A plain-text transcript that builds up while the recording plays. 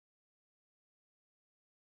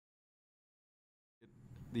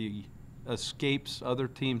the escapes other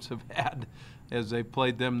teams have had as they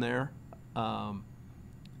played them there.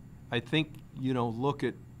 I think, look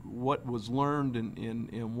at what was learned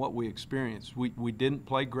and what we experienced. We didn't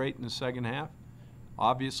play great in the second half,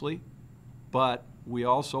 obviously, but we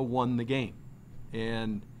also won the game,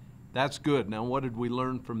 and that's good. Now, what did we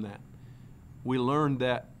learn from that? We learned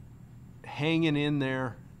that hanging in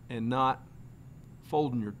there and not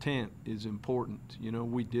folding your tent is important.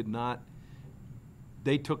 We did not.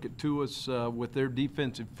 They took it to us with their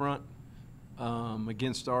defensive front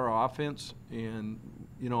against our offense, and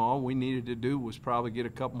all we needed to do was probably get a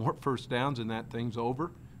couple more first downs, and that thing's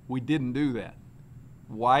over. We didn't do that.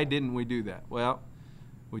 Why didn't we do that? Well,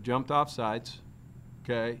 we jumped off sides.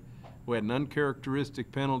 Okay, we had an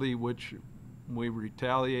uncharacteristic penalty, which we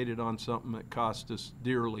retaliated on something that cost us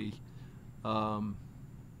dearly. On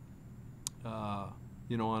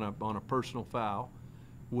a personal foul,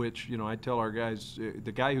 which, I tell our guys,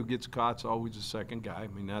 the guy who gets caught's always the second guy. I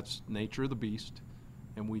mean, that's nature of the beast,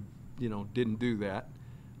 and we, didn't do that.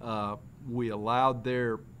 We allowed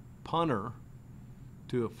their punter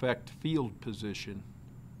to affect field position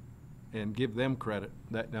and give them credit.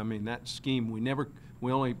 That scheme,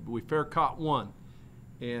 we fair caught one,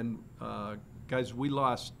 and guys, we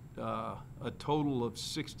lost a total of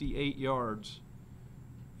 68 yards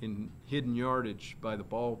in hidden yardage by the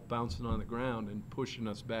ball bouncing on the ground and pushing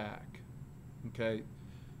us back. Okay,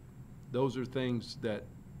 those are things that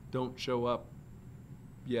don't show up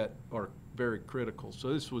yet, are very critical.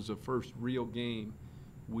 So this was the first real game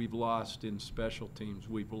we've lost in special teams.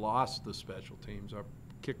 We've lost the special teams. Our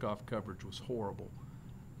kickoff coverage was horrible,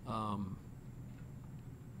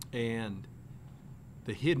 and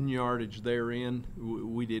the hidden yardage therein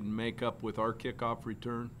we didn't make up with our kickoff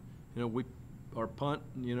return. Our punt,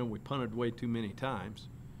 we punted way too many times,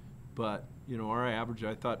 but our average,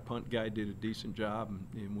 I thought punt guy did a decent job,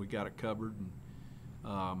 and we got it covered.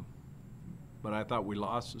 But I thought we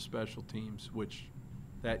lost the special teams, which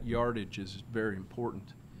that yardage is very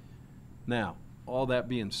important. Now, all that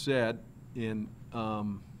being said, this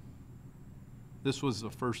was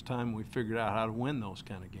the first time we figured out how to win those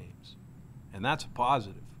kind of games, and that's a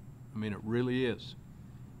positive. I mean, it really is.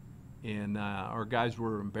 And our guys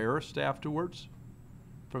were embarrassed afterwards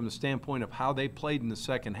from the standpoint of how they played in the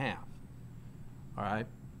second half. All right?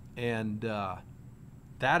 And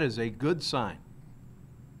that is a good sign.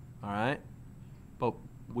 All right? But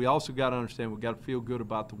we also got to understand we've got to feel good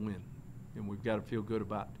about the win. And we've got to feel good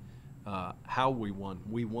about how we won.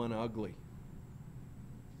 We won ugly.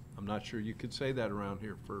 I'm not sure you could say that around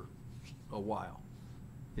here for a while.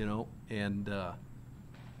 And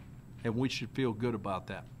we should feel good about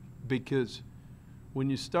that. Because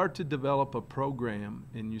when you start to develop a program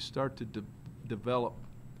and you start to develop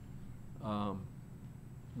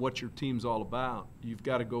what your team's all about, you've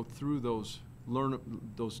got to go through those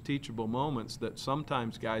teachable moments that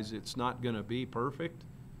sometimes, guys, it's not going to be perfect,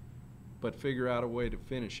 but figure out a way to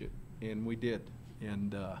finish it. And we did.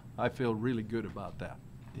 And I feel really good about that.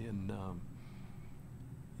 And,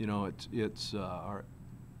 our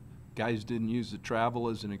guys didn't use the travel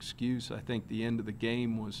as an excuse. I think the end of the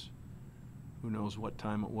game was, who knows what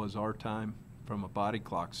time it was our time from a body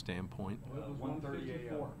clock standpoint. 1:30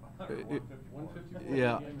 a.m. 1:54.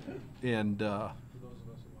 Yeah, and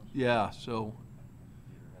yeah, so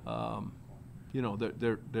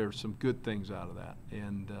there's some good things out of that,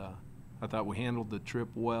 and I thought we handled the trip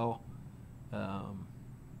well,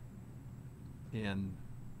 and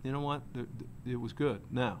you know what, it was good.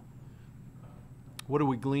 Now, what do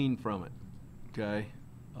we glean from it? Okay,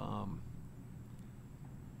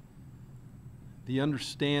 the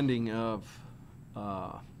understanding of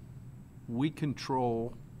we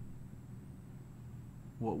control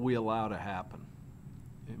what we allow to happen.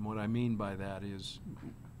 And what I mean by that is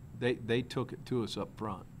they took it to us up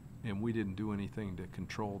front, and we didn't do anything to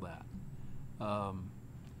control that.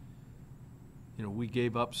 We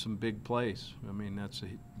gave up some big plays. I mean, that's a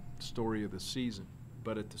story of the season.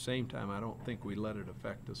 But at the same time, I don't think we let it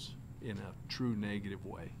affect us in a true negative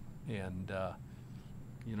way. And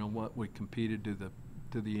you know what? We competed to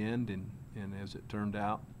the end, and as it turned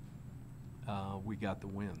out, we got the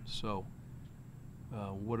win. So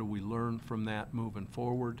what do we learn from that moving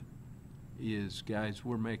forward is, guys,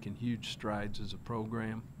 we're making huge strides as a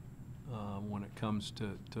program when it comes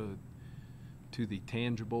to the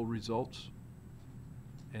tangible results.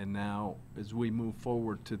 And now as we move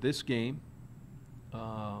forward to this game,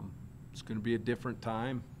 it's going to be a different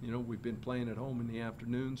time. We've been playing at home in the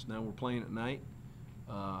afternoons. Now we're playing at night.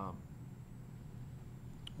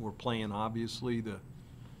 We're playing, obviously, a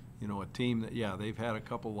team that, yeah, they've had a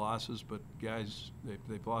couple losses, but guys,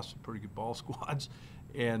 they've lost some pretty good ball squads,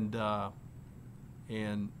 and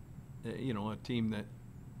you know, a team that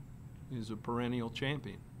is a perennial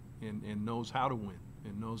champion and knows how to win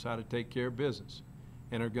and knows how to take care of business,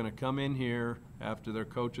 and are going to come in here after their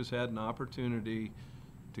coaches had an opportunity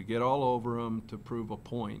to get all over them to prove a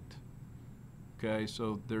point. Okay,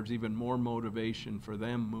 so there's even more motivation for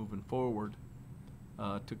them moving forward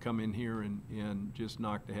to come in here and just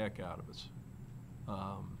knock the heck out of us.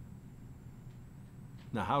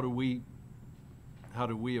 Now, how do we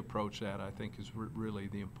approach that, I think, is really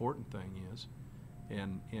the important thing is.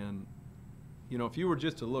 And you know, if you were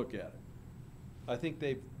just to look at it, I think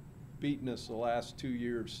they've beaten us the last 2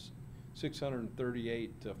 years 638-4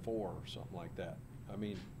 or something like that. I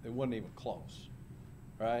mean, it wasn't even close,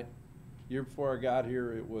 right? Year before I got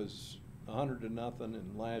here, it was 100-0,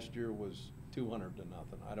 and last year was 200-0.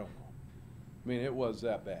 I don't know. I mean, it was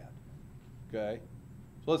that bad, okay?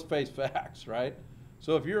 So let's face facts, right?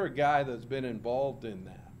 So if you're a guy that's been involved in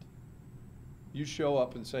that, you show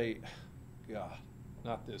up and say, God,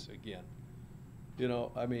 not this again. You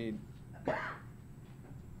know, I mean,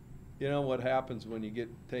 you know what happens when you get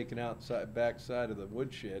taken outside, backside of the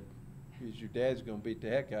woodshed is your dad's going to beat the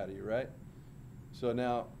heck out of you, right? So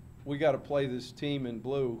now we got to play this team in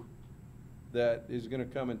blue that is going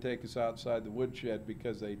to come and take us outside the woodshed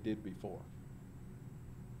because they did before.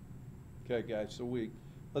 Okay, guys, so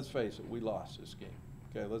let's face it, we lost this game.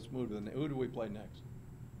 Okay, let's move to who do we play next?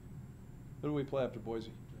 Who do we play after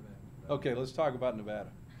Boise? Nevada. Okay, let's talk about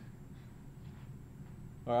Nevada.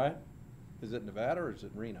 All right? Is it Nevada or is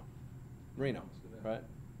it Reno? Reno, right?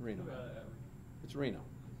 Reno. It's Reno.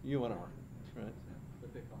 UNR, right?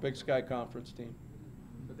 Big Sky Conference team.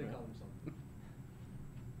 But they call them something.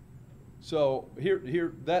 So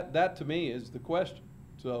that to me is the question.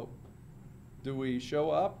 So do we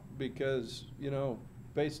show up? Because, you know,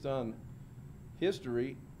 based on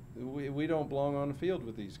history, we don't belong on the field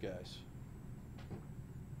with these guys.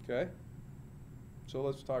 Okay? So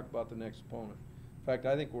let's talk about the next opponent. In fact,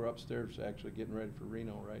 I think we're upstairs actually getting ready for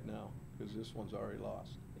Reno right now because this one's already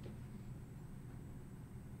lost.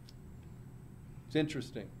 It's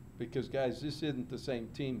interesting because, guys, this isn't the same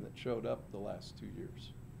team that showed up the last 2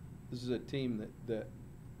 years. This is a team that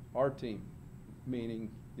our team,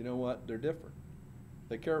 meaning, you know what, they're different.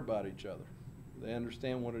 They care about each other. They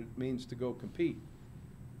understand what it means to go compete.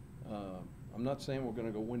 I'm not saying we're going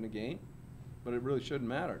to go win the game, but it really shouldn't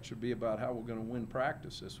matter. It should be about how we're going to win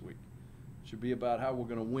practice this week. It should be about how we're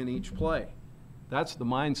going to win each play. That's the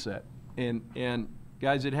mindset. And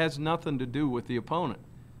guys, it has nothing to do with the opponent.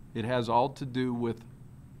 It has all to do with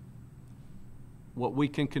what we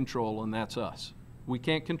can control, and that's us. We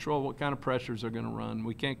can't control what kind of pressures they're going to run.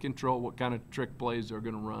 We can't control what kind of trick plays they're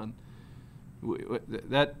going to run.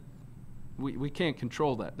 We can't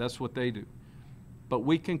control that. That's what they do. But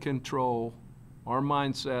we can control our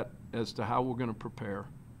mindset as to how we're going to prepare,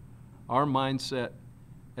 our mindset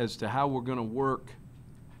as to how we're going to work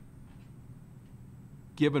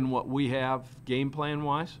given what we have game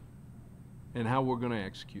plan-wise and how we're going to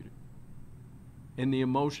execute it, and the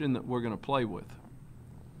emotion that we're going to play with.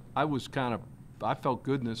 I felt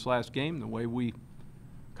good in this last game the way we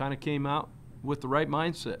kind of came out with the right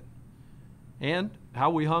mindset and how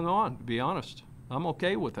we hung on, to be honest. I'm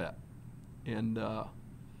okay with that. And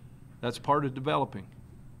that's part of developing.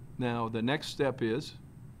 Now, the next step is,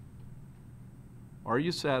 are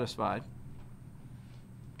you satisfied?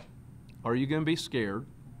 Are you going to be scared?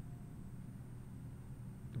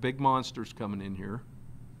 The big monster's coming in here,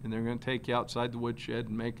 and they're going to take you outside the woodshed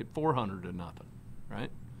and make it 400-0,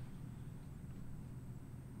 right?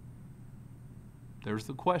 There's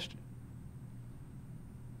the question.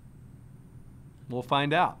 We'll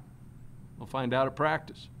find out. We'll find out at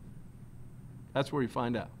practice. That's where you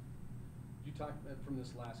find out. You talked from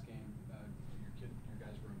this last game, your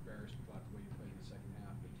guys were embarrassed about the way you played in the second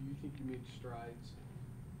half, but do you think you made strides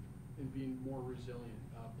in being more resilient,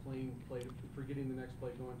 playing play, forgetting the next play,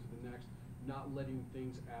 going to the next, not letting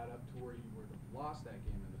things add up to where you would have lost that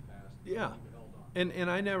game in the past? Yeah. Held on. And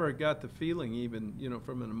I never got the feeling even, you know,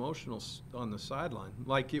 from an emotional on the sideline,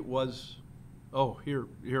 like it was, oh, here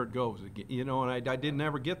it goes again, you know, and I didn't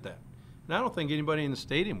ever get that. And I don't think anybody in the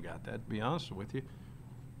stadium got that, to be honest with you.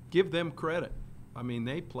 Give them credit. I mean,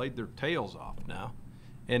 they played their tails off now,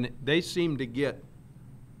 and they seem to get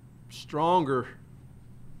stronger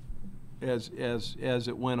as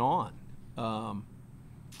it went on.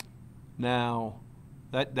 Now,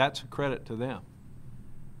 that's a credit to them.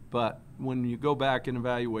 But when you go back and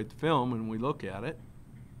evaluate the film and we look at it,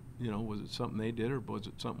 you know, was it something they did or was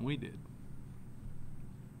it something we did?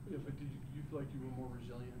 Yeah, but did you feel like you were more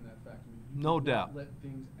resilient in that fact? I mean, you No did doubt. not let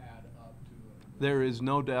things add up to There is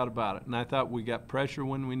no doubt about it. And I thought we got pressure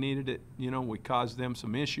when we needed it. You know, we caused them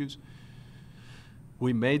some issues.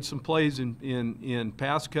 We made some plays in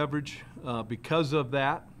pass coverage because of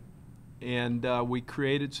that, and we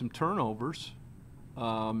created some turnovers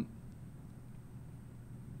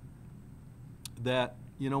that,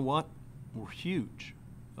 you know what, were huge.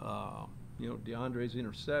 You know, DeAndre's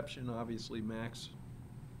interception, obviously Max,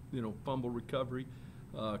 you know, fumble recovery,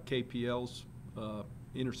 KPL's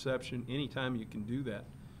interception. Anytime you can do that,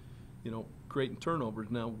 you know, creating turnovers.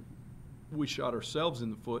 Now, we shot ourselves in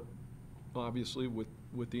the foot, obviously, with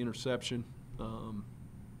the interception,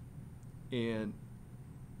 and,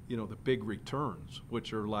 you know, the big returns,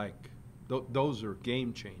 which are like, those are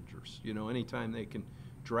game changers. You know, anytime they can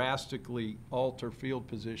drastically alter field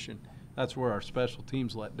position, that's where our special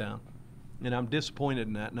teams let down. And I'm disappointed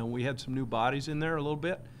in that. Now, we had some new bodies in there a little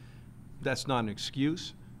bit. That's not an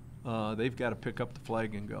excuse. They've got to pick up the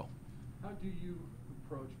flag and go. How do you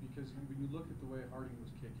approach, because when you look at the way Harding was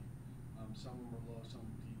kicking, some were low, some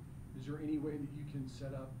deep, is there any way that you can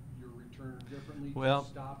set up your return differently to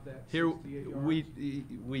stop that 68 yards?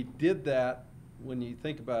 We did that, when you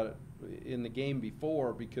think about it, in the game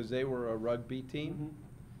before, because they were a rugby team,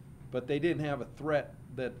 but they didn't have a threat,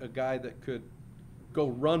 that a guy that could go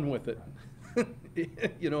run with it.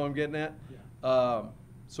 You know what I'm getting at? Yeah.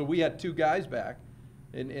 So we had two guys back,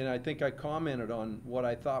 and I think I commented on what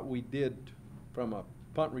I thought we did from a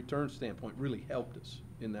punt return standpoint really helped us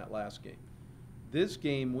in that last game. This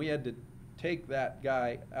game, we had to take that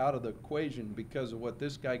guy out of the equation because of what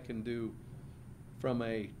this guy can do from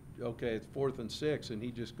okay, it's 4th and 6, and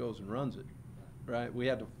he just goes and runs it, right? We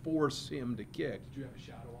had to force him to kick. Did you have a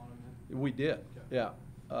shadow on him then? We did, Okay. yeah.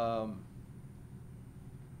 So,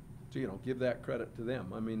 you know, give that credit to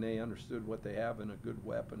them. I mean, they understood what they have and a good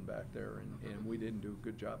weapon back there, and we didn't do a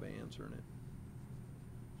good job of answering it.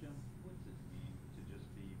 Jim, what's it mean to just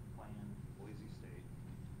be playing Boise State,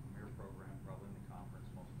 premier program, probably in the conference,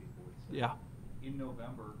 most people would say. Yeah. In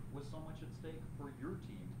November, with so much at stake for your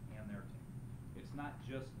team and their team. It's not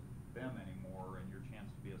just them anymore and your chance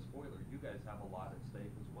to be a spoiler. You guys have a lot at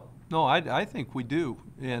stake as well. No, I think we do,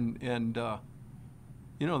 and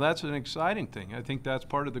you know, that's an exciting thing. I think that's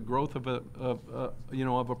part of the growth of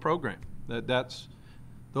a program.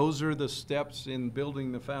 Those are the steps in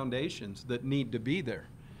building the foundations that need to be there.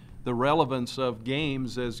 The relevance of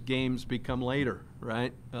games as games become later,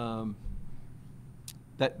 right?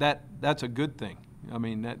 That's a good thing. I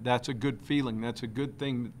mean, that's a good feeling. That's a good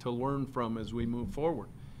thing to learn from as we move forward.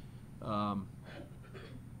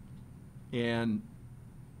 And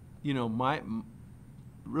you know,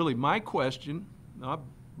 my question, I'll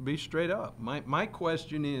be straight up. My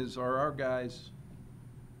question is, are our guys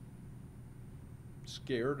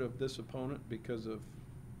scared of this opponent because of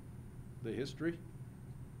the history?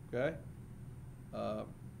 Okay?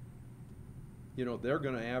 You know, they're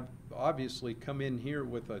going to have obviously come in here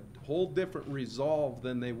with a whole different resolve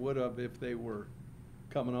than they would have if they were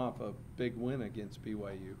coming off a big win against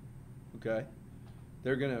BYU. Okay?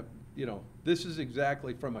 They're going to, you know, this is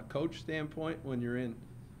exactly from a coach standpoint when you're in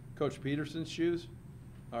Coach Peterson's shoes,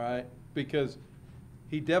 all right? Because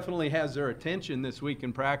he definitely has their attention this week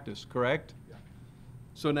in practice, correct? Yeah.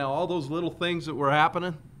 So now all those little things that were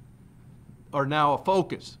happening are now a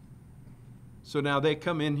focus. So now they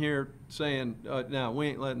come in here saying, no, we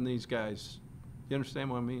ain't letting these guys, you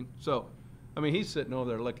understand what I mean? So, I mean, he's sitting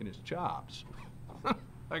over there licking his chops.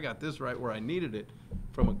 I got this right where I needed it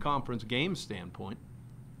from a conference game standpoint.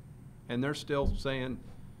 And they're still saying,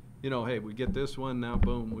 you know, hey, we get this one, now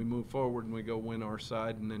boom, we move forward and we go win our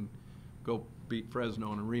side and then go beat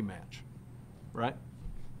Fresno in a rematch, right?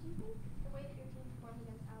 Do you think the way that your team performed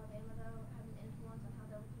against Alabama, though, had an influence on how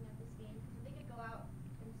they're looking at this game? Because if they could go out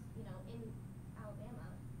and, you know, in Alabama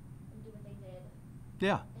and do what they did,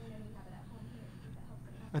 Yeah. and then you have it at home here, do you think that helps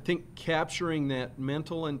them? I think capturing that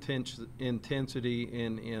mental intensity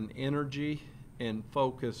and energy and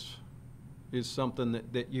focus is something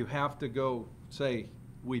that you have to go say,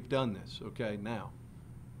 we've done this, okay, now.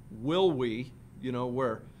 Will we, you know,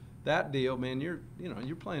 where that deal, man, you're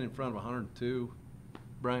playing in front of 102,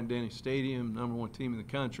 Bryant-Denny Stadium, #1 team in the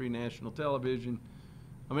country, national television.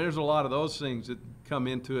 I mean, there's a lot of those things that come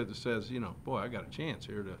into it that says, you know, boy, I got a chance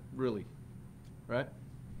here to really, right?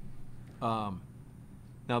 Now,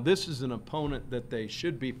 this is an opponent that they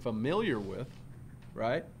should be familiar with,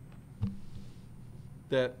 right?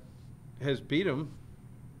 That has beat them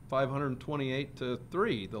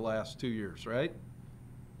 528-3 the last 2 years, right?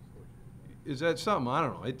 Is that something? I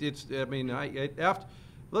don't know. I mean, after,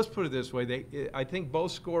 let's put it this way. I think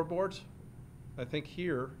both scoreboards, I think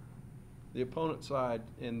here, the opponent side,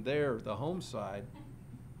 and there, the home side,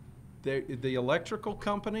 the electrical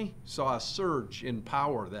company saw a surge in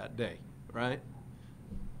power that day, right?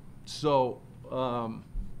 So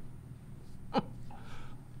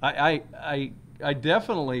I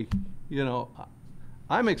definitely, you know,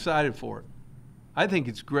 I'm excited for it. I think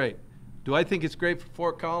it's great. Do I think it's great for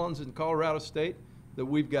Fort Collins and Colorado State that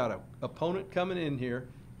we've got an opponent coming in here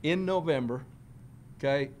in November,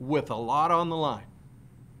 okay, with a lot on the line,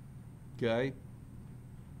 okay?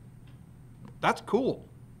 That's cool,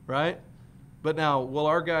 right? But now, will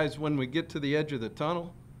our guys, when we get to the edge of the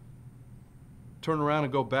tunnel, turn around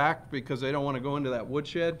and go back because they don't want to go into that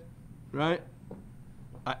woodshed, right?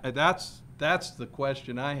 That's the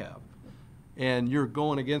question I have. And you're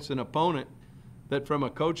going against an opponent that from a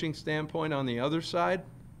coaching standpoint on the other side,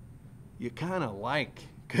 you kind of like,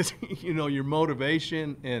 because, you know, your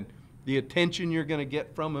motivation and the attention you're going to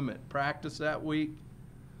get from him at practice that week,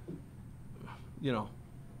 you know,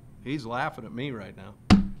 he's laughing at me right now.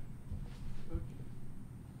 Garrett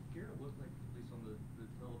looked like, at least on the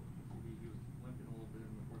television, he was limping a little bit in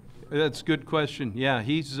the fourth quarter. That's a good question. Yeah,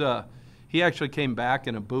 he actually came back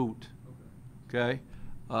in a boot. Okay.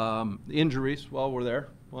 Injuries while we're there.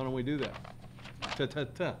 Why don't we do that?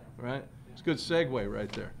 Right? It's a good segue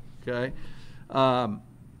right there. Okay. I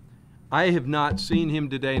have not seen him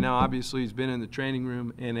today. Now, obviously, he's been in the training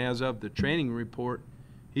room, and as of the training report,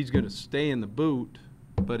 he's going to stay in the boot,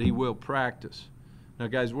 but he will practice. Now,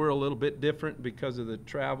 guys, we're a little bit different because of the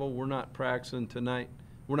travel. We're not practicing tonight.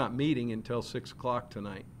 We're not meeting until 6 o'clock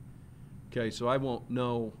tonight. Okay, so I won't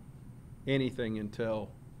know anything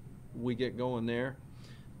until we get going there.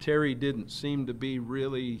 Terry didn't seem to be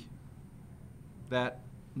really that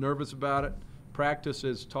nervous about it. Practice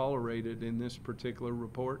is tolerated in this particular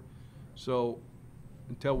report. So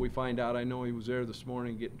until we find out, I know he was there this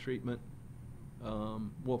morning getting treatment.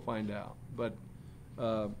 We'll find out. But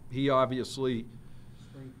he obviously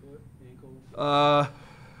Sprained foot, ankle.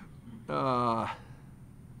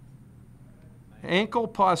 Ankle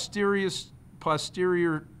posterior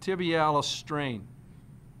tibialis strain.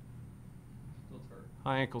 Still hurt.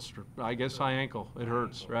 High ankle, I guess high ankle. It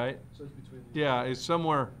hurts, right? So it's between the Yeah, it's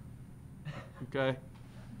somewhere. Okay.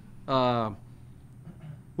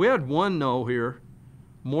 We had one no here.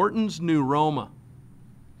 Morton's neuroma.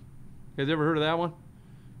 You guys ever heard of that one?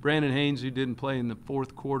 Brandon Haynes, who didn't play in the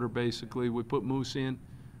fourth quarter, basically. We put Moose in.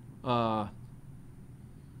 Yeah.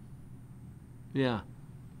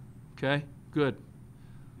 Okay, good.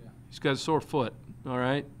 Yeah. He's got a sore foot, all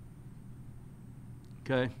right?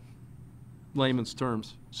 Okay. Layman's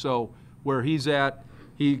terms. So where he's at,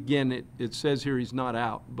 again, it says here he's not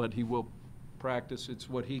out, but he will practice. It's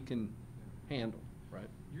what he can handle, right?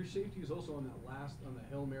 Your safety is also on the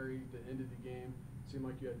Hail Mary, the end of the game. It seemed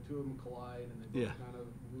like you had two of them collide and they both kind of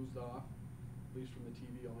loosed off, at least from the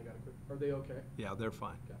TV. Only got a quick. Are they okay? Yeah, they're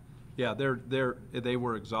fine. Okay. Yeah, they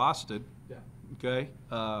were exhausted. Yeah. Okay.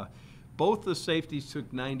 Both the safeties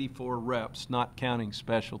took 94 reps, not counting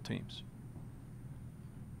special teams.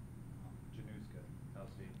 Januska,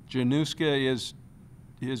 how's he? Januska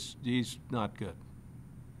he's not good.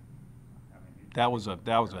 I mean, That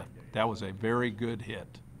was a very good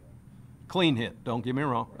hit. Clean hit, don't get me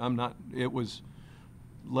wrong. It was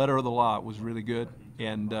letter of the law. It was really good.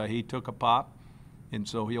 And he took a pop, and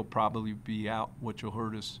so he'll probably be out, which will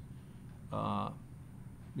hurt us,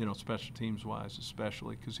 special teams wise,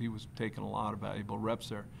 especially because he was taking a lot of valuable reps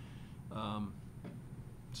there.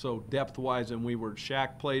 So depth wise, and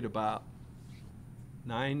Shaq played about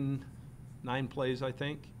nine plays, I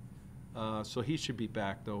think. So he should be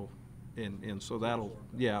back though. And so that'll,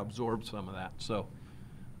 absorb some of that. So,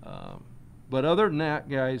 but other than that,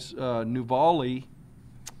 guys, Nuvali,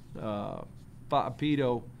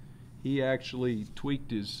 Fa'apito, he actually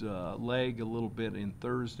tweaked his leg a little bit in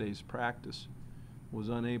Thursday's practice, was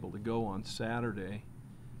unable to go on Saturday,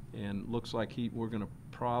 and looks like we're going to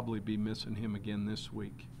probably be missing him again this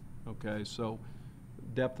week. Okay, so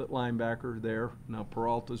depth at linebacker there. Now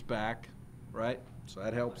Peralta's back, right? So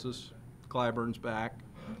that helps us. Clyburn's back.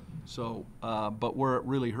 So, but where it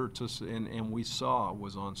really hurts us, and we saw,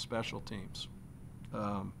 was on special teams.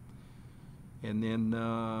 And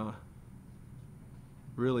then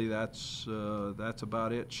really that's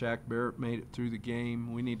about it. Shaq Barrett made it through the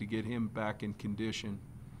game. We need to get him back in condition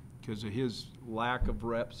because of his lack of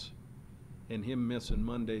reps and him missing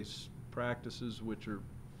Monday's practices, which are,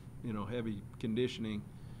 heavy conditioning.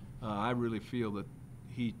 I really feel that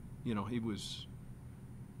he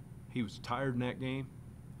was tired in that game.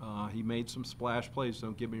 He made some splash plays,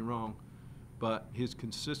 don't get me wrong, but his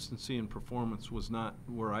consistency and performance was not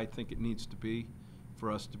where I think it needs to be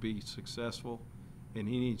for us to be successful, and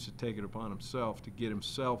he needs to take it upon himself to get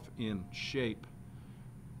himself in shape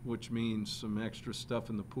which means some extra stuff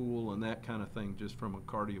in the pool and that kind of thing, just from a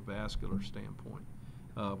cardiovascular standpoint.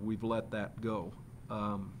 We've let that go.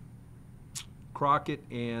 Crockett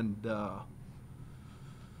and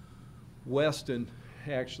Weston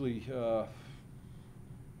actually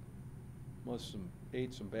must have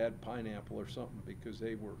ate some bad pineapple or something, because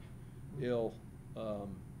they were ill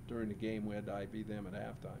during the game. We had to IV them at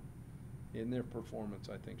halftime. And their performance,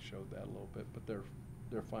 I think, showed that a little bit, but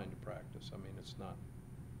they're fine to practice. I mean, it's not,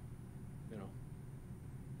 you know.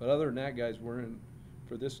 But other than that, guys, we're in,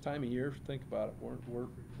 for this time of year, think about it,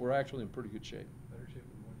 we're actually in pretty good shape. Better shape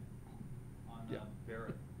than what? On Yeah.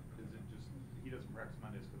 Barrett, is it just, he doesn't practice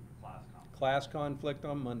Mondays because of the class conflict? Class conflict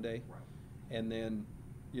on Monday. Right. And then,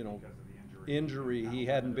 you know, Because of the injury. he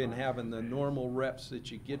hadn't been having the normal reps that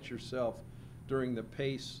you get yourself during the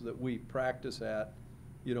pace that we practice at,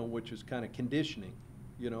 you know, which is kind of conditioning,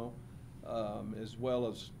 you know, as well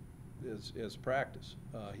as practice.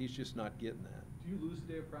 He's just not getting that. Do you lose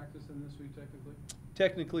a day of practice in this week technically?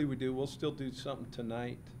 Technically we do. We'll still do something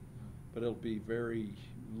tonight, but it'll be very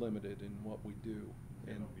limited in what we do.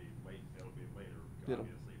 And It'll be later, It'll-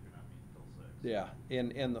 obviously, if you're not meeting till 6. yeah,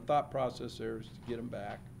 and the thought process there is to get them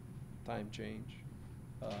back, time change,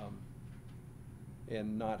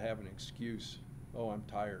 and not have an excuse, oh, I'm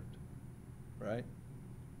tired, right?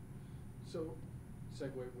 So,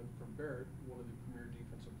 segue from Barrett, one of the premier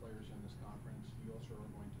defensive players in this conference. You also are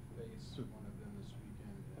going to face one of them this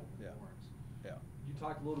weekend Yeah. in Lawrence. Yeah. You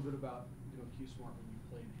talked a little bit about, you know, Keith Smart when you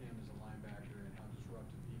played him as a linebacker and how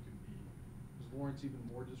disruptive he could be. Was Lawrence even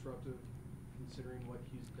more disruptive considering what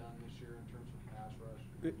he's done this year in terms of pass rush?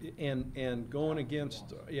 And going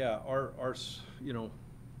against, yeah, our you know,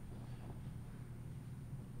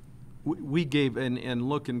 we gave, and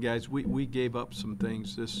looking, guys, we gave up some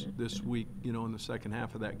things this week, you know, in the second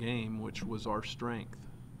half of that game, which was our strength,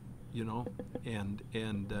 you know, and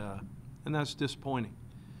that's disappointing.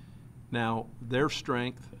 Now, their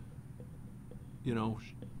strength, you know,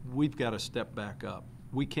 we've got to step back up.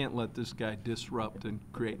 We can't let this guy disrupt and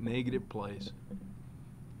create negative plays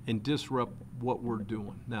and disrupt what we're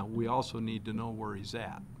doing. Now, we also need to know where he's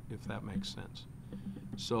at, if that makes sense.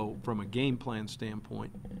 So from a game plan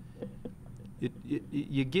standpoint,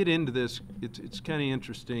 you get into this, it's kind of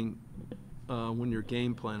interesting when you're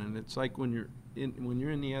game planning. It's like when you're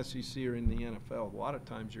in the SEC or in the NFL, a lot of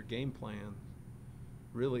times your game plan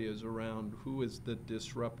really is around who is the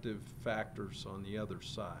disruptive factors on the other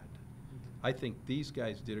side. I think these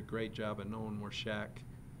guys did a great job of knowing where Shaq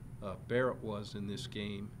Barrett was in this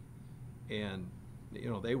game, and you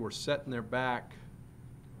know, they were setting their back,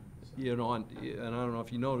 you know, and I don't know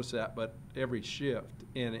if you noticed that, but every shift,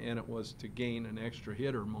 and it was to gain an extra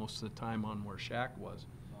hitter most of the time on where Shaq was.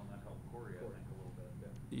 Well, and that helped Corey, I think, a little bit.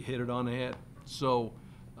 You hit it on the head. So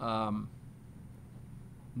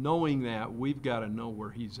knowing that, we've got to know where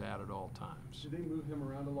he's at all times. Do they move him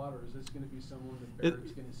around a lot, or is this going to be someone that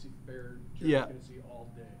Barrett's going to see, Jared's Yeah. going to see all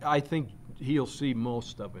day? I think he'll see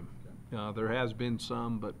most of him. Okay. There has been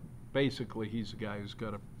some, but basically he's a guy who's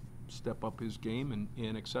got to step up his game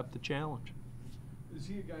and accept the challenge. Is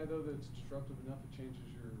he a guy, though, that's disruptive enough it changes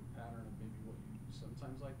your pattern of maybe what you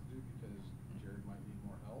sometimes like to do because Jared might need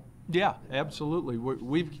more help? Yeah, absolutely. Do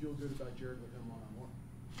We've you feel good about Jared with him one-on-one?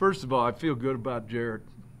 First of all, I feel good about Jared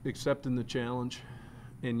accepting the challenge,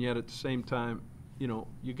 and yet at the same time, you know,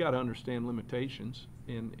 you got to understand limitations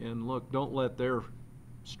and look, don't let their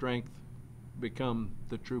strength become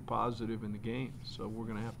the true positive in the game. So we're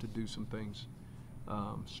going to have to do some things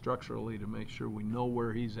structurally to make sure we know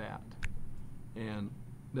where he's at. And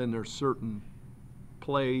then there's certain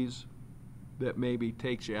plays that maybe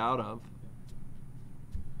takes you out of.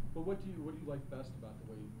 But what do you like best about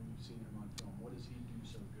the way when you've seen him on film? What does he do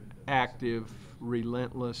so good? That Active,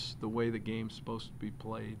 relentless, the way the game's supposed to be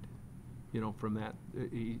played. You know, from that,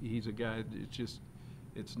 he's a guy that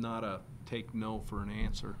it's not a take no for an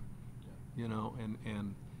answer. You know,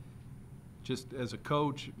 and just as a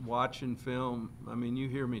coach watching film, I mean, you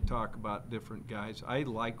hear me talk about different guys. I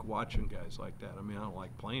like watching guys like that. I mean, I don't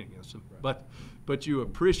like playing against them, Right. but you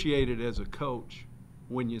appreciate it as a coach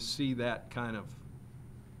when you see that kind of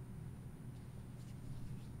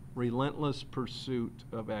relentless pursuit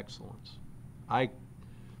of excellence. I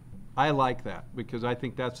like that because I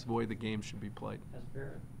think that's the way the game should be played. Has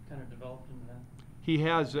Barrett kind of developed into that? He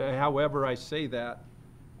has, however, I say that,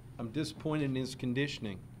 I'm disappointed in his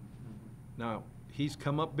conditioning. Now, he's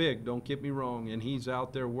come up big, don't get me wrong, and he's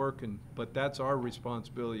out there working, but that's our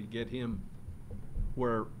responsibility to get him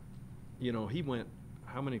where, you know, he went,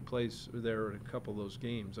 how many plays were there in a couple of those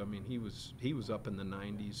games? I mean, he was up in the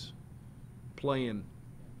 90s playing,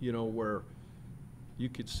 you know, where, you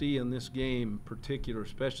could see in this game in particular,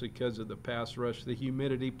 especially because of the pass rush, the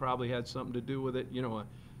humidity probably had something to do with it, you know,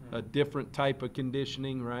 a different type of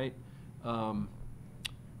conditioning, right?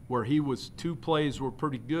 Where he was, 2 plays were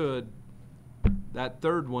pretty good. That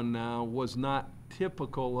third one now was not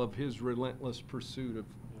typical of his relentless pursuit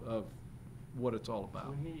of what it's all about.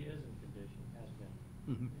 When he is in condition, has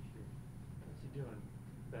been Mhm. this year. What's he doing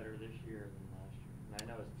better this year than last year? And I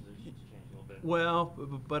know his position's changed a little bit. Well,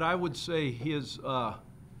 but I would say his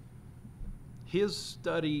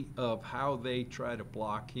study of how they try to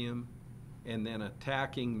block him and then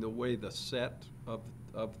attacking the way the set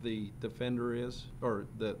of the defender is, or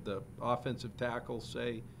the offensive tackles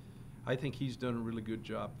say, I think he's done a really good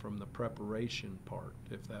job from the preparation part,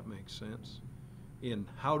 if that makes sense, in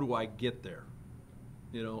how do I get there.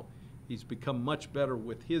 You know, he's become much better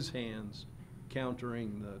with his hands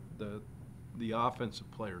countering the offensive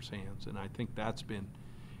player's hands, and I think that's been,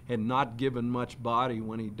 and not given much body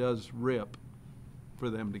when he does rip for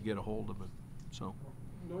them to get a hold of it. So,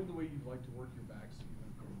 Knowing the way you like to work your backs,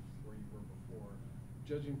 even from where you were before,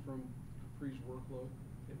 judging from Capri's workload,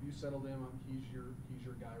 have you settled in on he's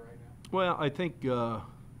your guy right now? well, I think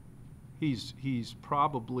he's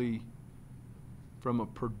probably, from a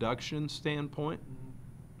production standpoint,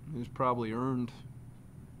 he's probably earned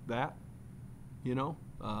that, you know,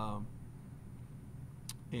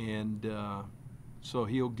 so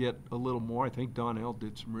he'll get a little more. I think Donnell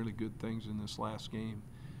did some really good things in this last game,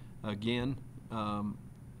 again,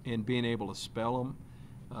 and being able to spell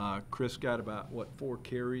them. Chris got about 4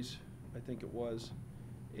 carries, I think it was,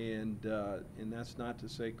 and that's not to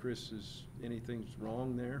say Chris is anything's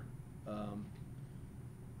wrong there.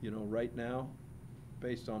 You know, right now,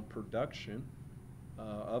 based on production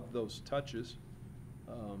of those touches,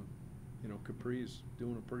 you know, Capri's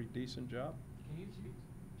doing a pretty decent job. Can you speak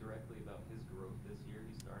directly about his growth this year?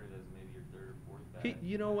 He started as maybe your 3rd or 4th back.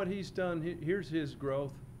 You know what he's done? Here's his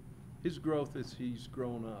growth. His growth is he's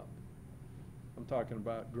grown up. I'm talking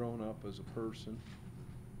about growing up as a person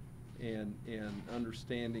and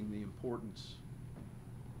understanding the importance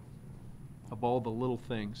of all the little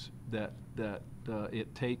things that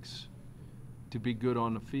it takes to be good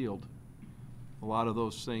on the field. A lot of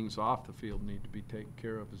those things off the field need to be taken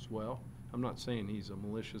care of as well. I'm not saying he's a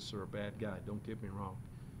malicious or a bad guy, don't get me wrong.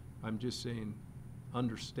 I'm just saying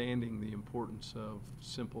understanding the importance of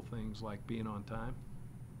simple things like being on time.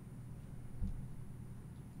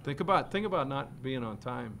 Think about not being on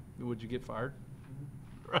time. Would you get fired?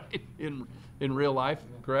 Right? In real life,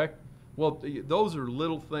 correct? Well, those are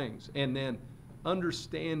little things. And then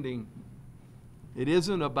understanding it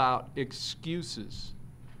isn't about excuses,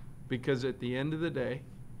 because at the end of the day,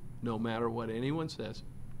 no matter what anyone says,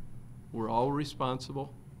 we're all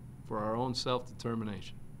responsible for our own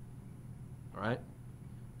self-determination. All right?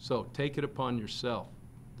 So take it upon yourself.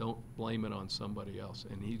 Don't blame it on somebody else.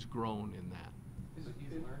 And he's grown in that. Is it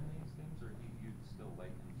he's learning these things, or you'd still like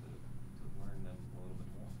him to learn them a little bit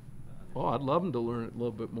more? Oh, I'd love him to learn it a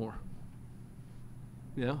little bit more.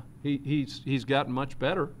 Yeah, he's gotten much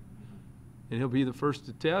better, and he'll be the first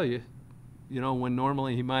to tell you, you know, when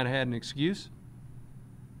normally he might have had an excuse,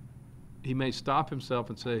 he may stop himself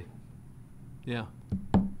and say, yeah,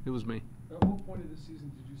 it was me. At what point of the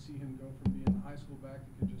season did you see him go from being a high school back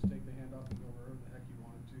that could just take the handoff and go wherever the heck he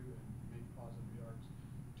wanted to and make positive yards,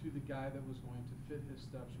 to the guy that was going to fit his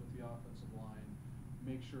steps with the offensive line,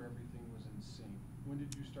 make sure everything was in sync? When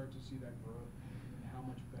did you start to see that growth, and how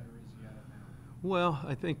much better is he at it now? Well,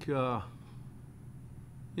 I think, you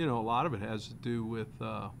know, a lot of it has to do with,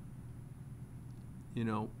 you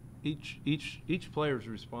know, each player is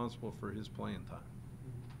responsible for his playing time.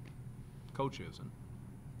 Coach isn't.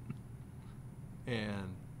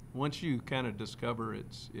 And once you kind of discover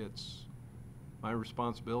it's my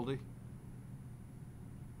responsibility,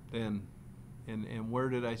 then, and where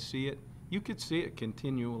did I see it? You could see it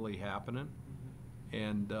continually happening,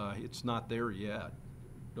 and it's not there yet.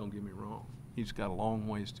 Don't get me wrong. He's got a long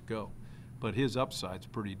ways to go, but his upside's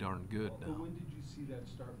pretty darn good now. But when did you see that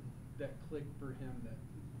start, that click for him, that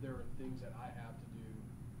there are things that I have to do,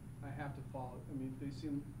 I have to follow? I mean, they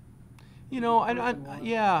seem. You know,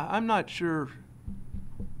 yeah, I'm not sure,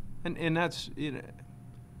 and that's, you know,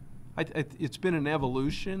 it's been an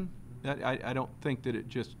evolution. I don't think that it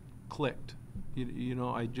just clicked. You know,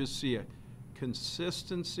 I just see a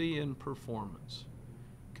consistency in performance,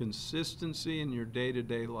 consistency in your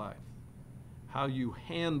day-to-day life, how you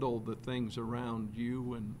handle the things around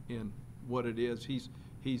you and what it is.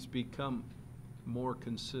 He's become more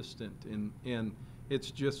consistent, and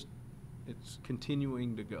it's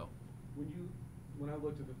continuing to go. When I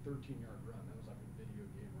looked at the 13-yard run, that was like a video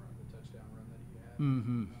game run, the touchdown run that he had.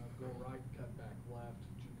 Mm-hmm. Go right, cut back left.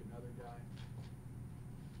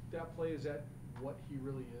 that play, is that what he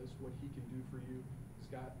really is, what he can do for you? He's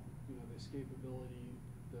got, you know, the escapability,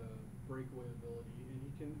 the breakaway ability, and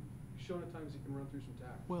he can, shown at times he can run through some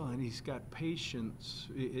tackles. Well, and he's got patience.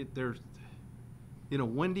 There's, you know,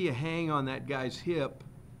 when do you hang on that guy's hip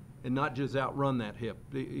and not just outrun that hip?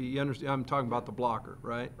 You understand? I'm talking about the blocker,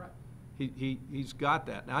 right? Right. He's got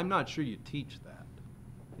that. Now, I'm not sure you teach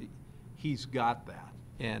that. He's got that,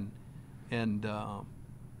 and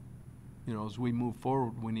you know, as we move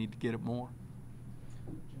forward, we need to get it more.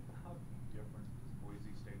 How different does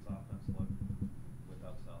Boise State's offense look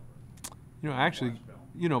without Southwood? You know, actually, Watch film.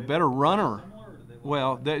 you know, They better look runner. similar, or do they look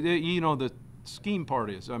Well, different? you know, the scheme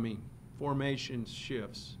part is, I mean, formation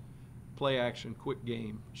shifts, play action, quick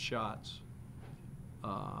game, shots.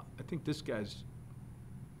 I think this guy's,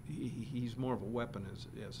 he's more of a weapon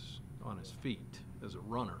as on his feet as a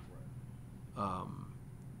runner.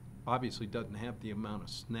 Obviously doesn't have the amount of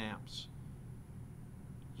snaps,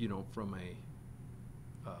 you know, from a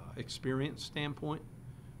experience standpoint,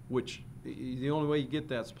 which the only way you get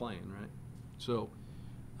that's playing, right? So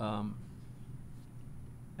I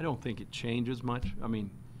don't think it changes much. I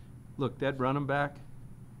mean, look, that running back,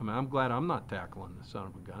 I mean, I'm glad I'm not tackling the son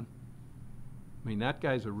of a gun. I mean, that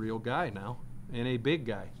guy's a real guy now, and a big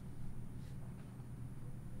guy.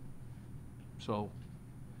 So,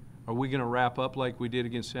 are we going to wrap up like we did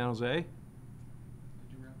against San Jose? Did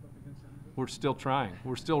you wrap up against San Jose? We're still trying.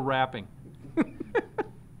 We're still wrapping. Garrett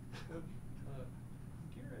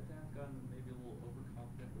has gotten maybe a little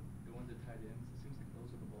overconfident with going to tight ends. It seems like those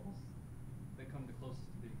are the balls that come the closest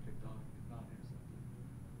to being picked off, if not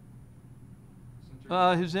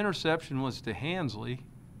intercepted. His interception was to Hansley.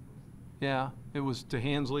 Yeah, it was to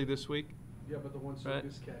Hansley this week. Yeah, but the one Right.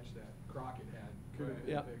 circus catch that Crockett had could have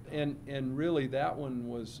been Yeah, picked up. and really that one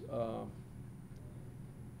was,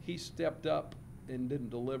 he stepped up and didn't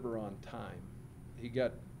deliver on time. He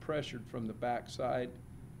got pressured from the backside,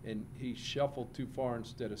 and he shuffled too far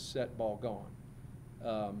instead of set ball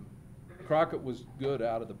gone. Crockett was good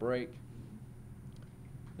out of the break.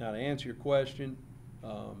 Now, to answer your question,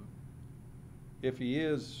 if he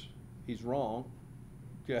is, he's wrong,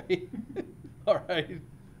 okay? All right.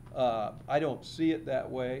 I don't see it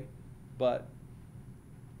that way, but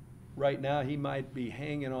right now he might be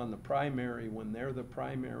hanging on the primary when they're the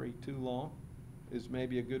primary too long, is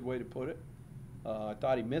maybe a good way to put it. I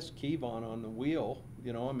thought he missed Kevon on the wheel.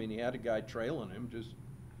 You know, I mean, he had a guy trailing him. Just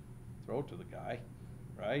throw it to the guy,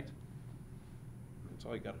 right? That's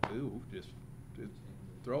all you got to do. Just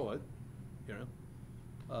throw it, you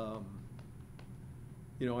know.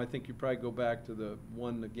 You know, I think you probably go back to the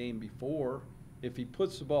game before. If he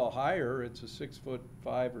puts the ball higher, it's a 6'5"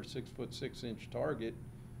 or 6'6" target.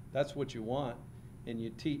 That's what you want. And you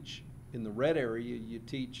teach in the red area. You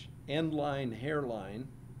teach end line, hairline,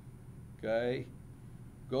 okay,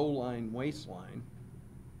 goal line, waistline.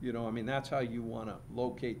 You know, I mean, that's how you want to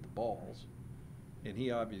locate the balls. And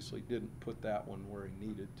he obviously didn't put that one where he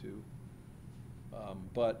needed to.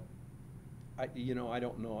 But you know, I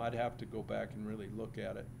don't know. I'd have to go back and really look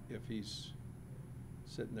at it. If he's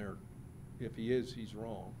sitting there, if he is, he's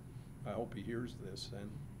wrong. I hope he hears this,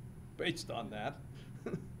 and based on that.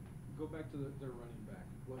 Go back to their running back.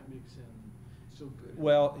 What makes him so good?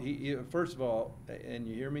 Well, first of all, and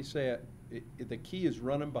you hear me say it, the key is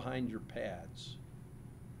running behind your pads.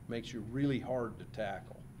 Makes you really hard to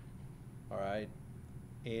tackle, all right?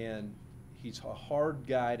 And he's a hard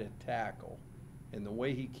guy to tackle. And the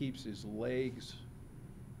way he keeps his legs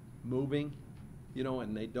moving, you know,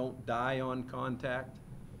 and they don't die on contact,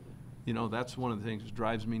 you know, that's one of the things that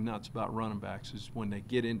drives me nuts about running backs is when they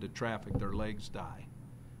get into traffic, their legs die.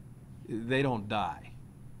 They don't die.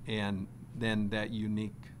 And then that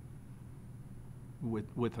unique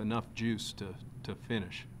with enough juice to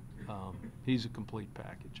finish. He's a complete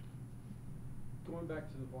package. Going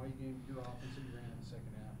back to the Hawaii game, your offense that you ran in the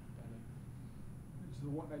second half, it's the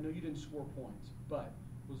one, I know you didn't score points, but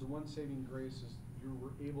was the one saving grace is you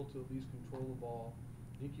were able to at least control the ball.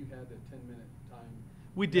 I think you had the 10-minute time.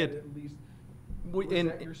 We You did. had at least. We, was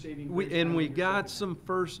that your saving grace and time we in your got second some half?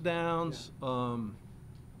 first downs,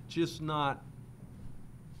 just not,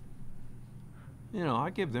 you know, I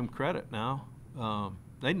give them credit now.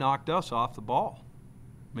 They knocked us off the ball.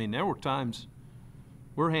 I mean, there were times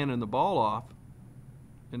we're handing the ball off,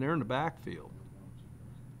 and they're in the backfield.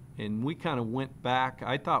 And we kind of went back.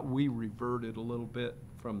 I thought we reverted a little bit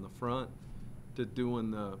from the front to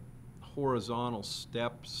doing the horizontal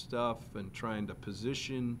step stuff and trying to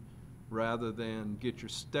position rather than get your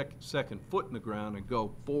second foot in the ground and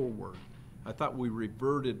go forward. I thought we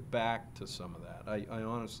reverted back to some of that. I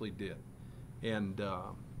honestly did. And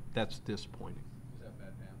that's disappointing. Is that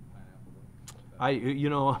bad pineapple? You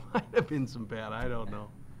know, might have been some bad. I don't know.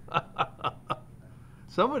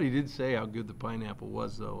 Somebody did say how good the pineapple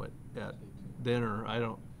was, though, at dinner.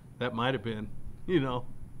 That might have been, you know.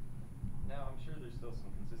 Now, I'm sure there's still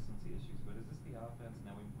some consistency issues, but is this the offense?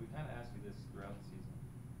 Now, we kind of asked you this throughout the season.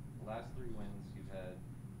 The last 3 wins, you've had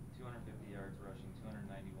 250 yards rushing,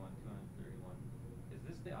 291, 231. Is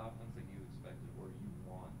this the offense that you expected or you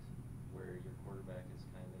want, where your quarterback is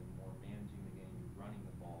kind of more managing the game, you're running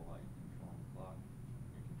the ball, like controlling the clock,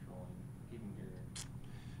 you're controlling, keeping your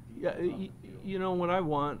Yeah, defense on the field? you know what I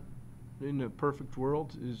want in a perfect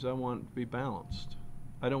world is I want it to be balanced.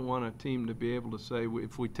 I don't want a team to be able to say,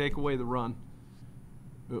 if we take away the run,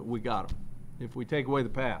 we got them. If we take away the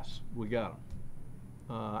pass, we got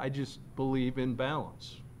them. I just believe in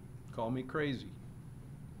balance. Call me crazy.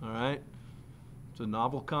 All right? It's a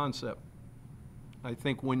novel concept. I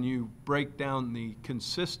think when you break down the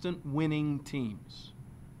consistent winning teams,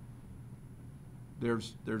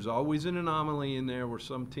 there's always an anomaly in there where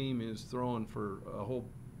some team is throwing for a whole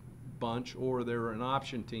bunch, or they're an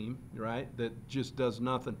option team, right, that just does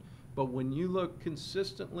nothing. But when you look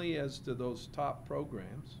consistently as to those top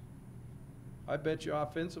programs, I bet you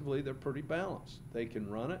offensively they're pretty balanced. They can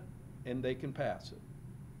run it and they can pass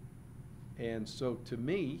it. And so to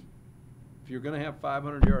me, if you're going to have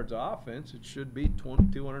 500 yards of offense, it should be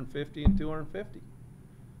 250 and 250.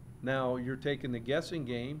 Now you're taking the guessing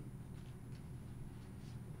game.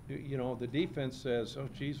 You know, the defense says, oh,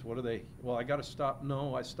 geez, what are they? Well, I got to stop.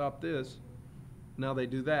 No, I stopped this. Now they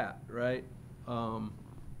do that, right? I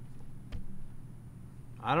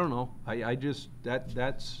don't know. I just,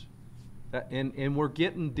 that's, and we're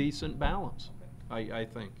getting decent balance, I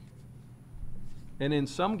think. And in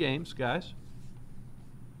some games, guys,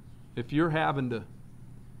 if you're having to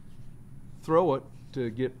throw it to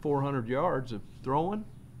get 400 yards of throwing,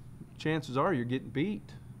 chances are you're getting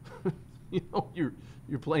beat. You know, you're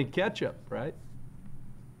playing catch up, right?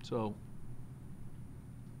 So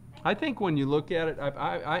I think when you look at it,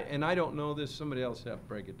 and I don't know this, somebody else have to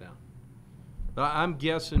break it down. But I'm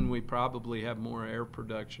guessing we probably have more air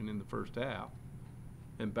production in the first half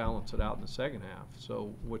and balance it out in the second half.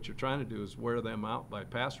 So what you're trying to do is wear them out by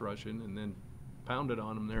pass rushing and then pound it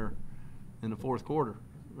on them there in the fourth quarter,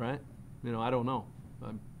 right? You know, I don't know.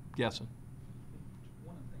 I'm guessing.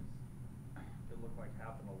 One of the things that looked like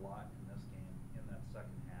happened a lot in this game, in that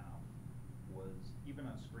second half, was even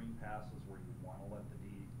on screen passes where you want to let the D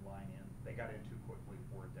line in, they got in too quickly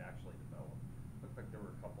for it to actually develop. Looked like there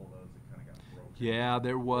were a couple of those that kind of got broken. Yeah,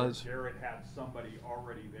 there was. Garrett had somebody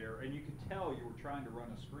already there, and you could tell you were trying to run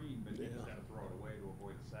a screen, but you just had to throw it away to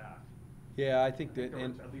avoid a sack. Yeah, I think that, There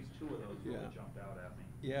and was at least 2 of those really jumped out at me.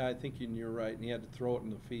 yeah, I think you're right, and he had to throw it in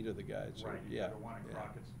the feet of the guys. Right, you yeah, could have wanted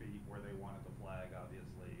Crockett's feet where they wanted the flag,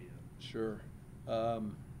 obviously. Sure.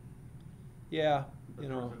 Yeah, But you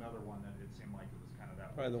there know. was another one that it seemed like it was kind of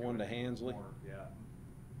that. Probably the way, one too. to Hansley. More, yeah.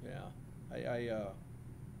 Yeah, I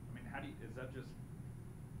mean, how do you, is that just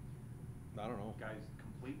I don't know. guys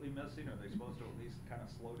completely missing, or are they supposed to at least kind of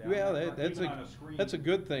slow down? Yeah, that run, that's even on a screen? that's a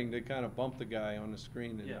good thing to kind of bump the guy on the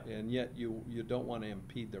screen, and, Yeah. and yet you don't want to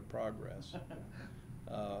impede their progress.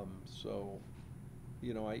 So,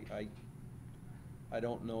 you know, I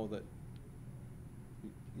don't know that,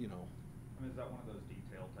 you know. I mean, is that one of those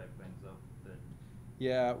detail type things though, that?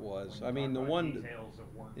 Yeah, it was. when I you mean, talk the about one. details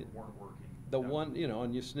that weren't working. The that one, was- you know,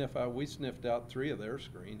 and you sniff out, we sniffed out 3 of their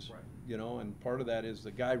screens. Right. You know, and part of that is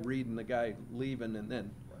the guy reading, the guy leaving, and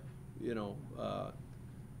then, Right. you know,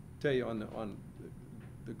 tell you on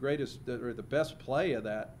the greatest, or the best play of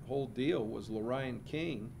that whole deal was Lorian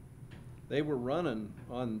King. They were running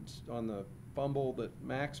on the fumble that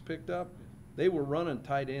Max picked up. They were running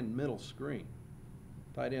tight end middle screen.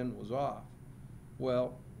 Tight end was off.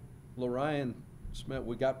 Well, Lorian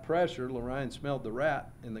we got pressure. Lorian smelled the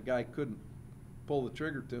rat, and the guy couldn't pull the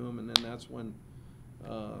trigger to him, and then that's when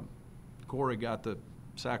Corey got the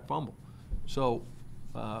sack fumble. So,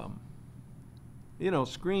 you know,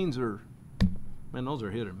 screens are, man, those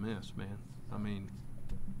are hit or miss, man. I mean,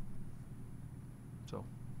 so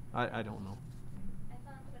I don't know. I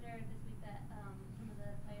saw on Twitter this week that some of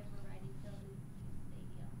the players were riding still in the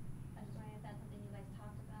stadium. I was wondering if that's something you guys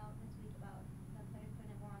talked about this week, about the players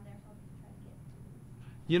putting it more on their focus to try to get.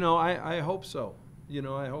 You know, I hope so. You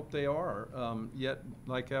know, I hope they are. Yet,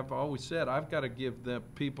 like I've always said, I've got to give the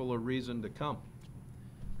people a reason to come.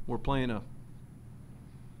 We're playing a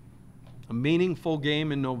meaningful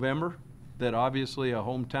game in November that obviously a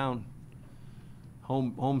home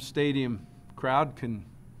stadium crowd can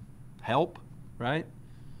help, right?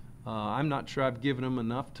 I'm not sure I've given them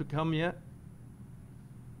enough to come yet,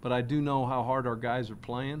 but I do know how hard our guys are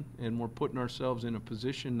playing, and we're putting ourselves in a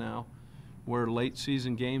position now where late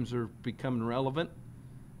season games are becoming relevant.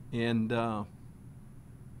 And,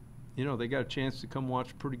 you know, they got a chance to come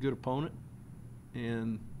watch a pretty good opponent.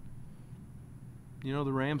 And, you know,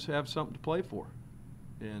 the Rams have something to play for.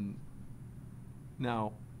 And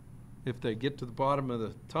now, if they get to the bottom of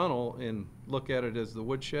the tunnel and look at it as the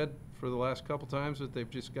woodshed for the last couple times that they've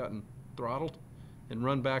just gotten throttled and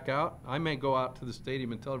run back out, I may go out to the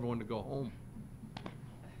stadium and tell everyone to go home.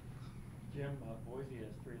 Jim, Boise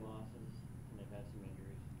has 3 losses, and they've had some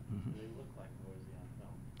injuries. Mhm. They look like Boise on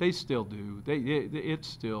film. They still do. It's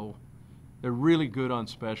still, they're really good on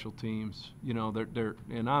special teams. You know,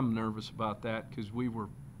 and I'm nervous about that because we were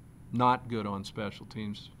not good on special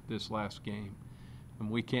teams this last game, and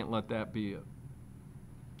we can't let that be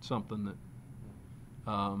something that.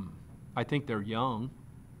 I think they're young,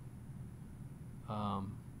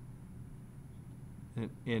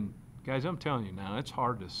 and guys, I'm telling you now, it's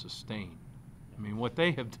hard to sustain. I mean, what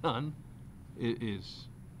they have done is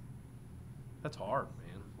that's hard,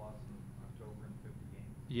 man. First loss in October in 50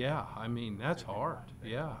 games. Yeah, I mean, that's hard.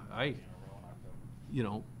 Yeah, you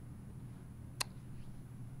know,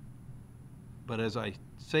 but as I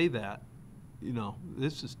say that, you know,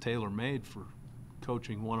 this is tailor-made for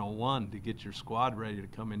coaching 101 to get your squad ready to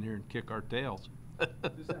come in here and kick our tails.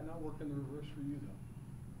 Does that not work in the reverse for you,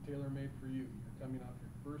 though? Tailor-made for you. You're coming off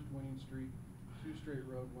your first winning streak, 2 straight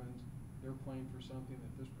road wins. They're playing for something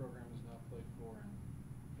that this program has not played for in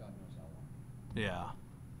God knows how long. Yeah,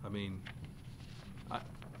 I mean,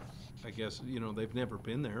 I guess, you know, they've never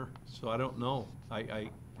been there, so I don't know.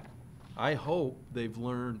 I hope they've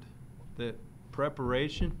learned that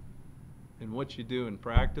preparation and what you do in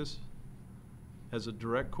practice has a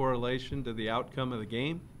direct correlation to the outcome of the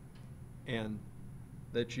game, and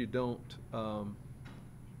that you don't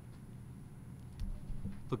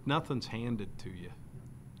look, nothing's handed to you,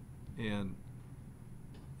 and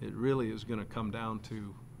it really is going to come down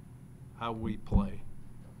to how we play,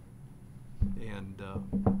 and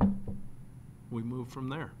we move from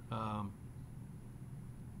there.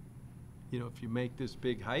 You know, if you make this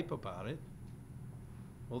big hype about it,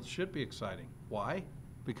 well, it should be exciting. Why?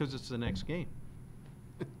 Because it's the next game.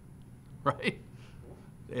 Right?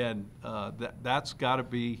 And that's got to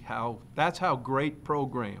be that's how great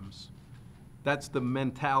programs, that's the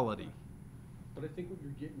mentality. But I think what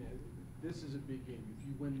you're getting at, this is a big game. If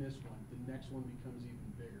you win this one, the next one becomes even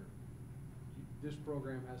bigger. This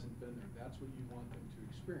program hasn't been there. That's what you want them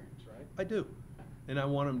to experience, right? I do. And I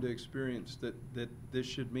want them to experience that this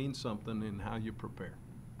should mean something in how you prepare.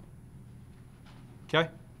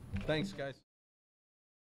 Okay? Thanks, guys.